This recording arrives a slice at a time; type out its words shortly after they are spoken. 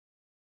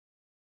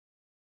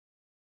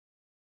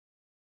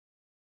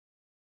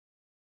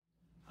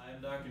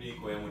I'm Dr.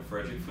 Neequaye. I'm with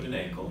Frederick Foot and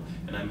Ankle,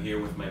 and I'm here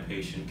with my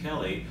patient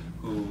Kelly,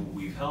 who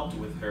we've helped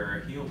with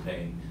her heel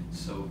pain.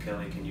 So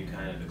Kelly, can you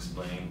kind of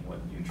explain what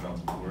your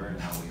troubles were and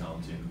how we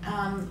helped you?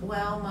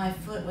 Well, my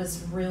foot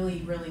was really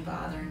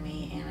bothering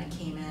me, and I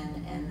came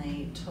in and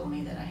they told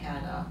me that I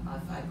had a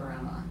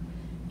fibroma,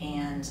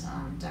 and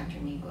Dr.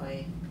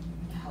 Neequaye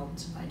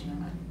helped by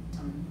doing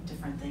some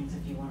different things,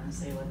 if you want to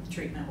say what the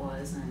treatment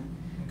was, and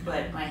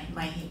Okay. but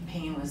my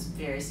pain was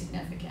very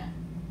significant.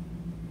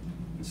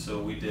 And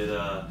so we did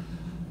a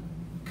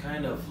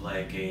kind of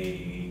like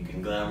a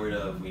conglomerate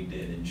of, we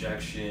did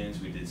injections,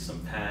 we did some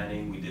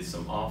padding, we did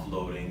some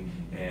offloading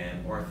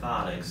and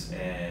orthotics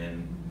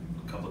and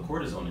a couple of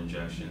cortisone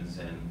injections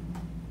and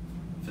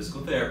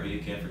physical therapy. You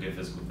can't forget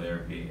physical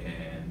therapy,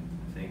 and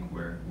I think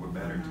we're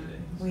better today.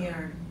 We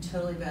are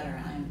totally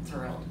better. I am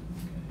thrilled.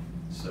 Okay.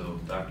 So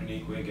Dr.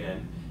 Neequaye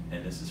again,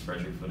 and this is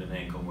Frederick Foot and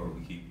Ankle, where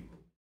we keep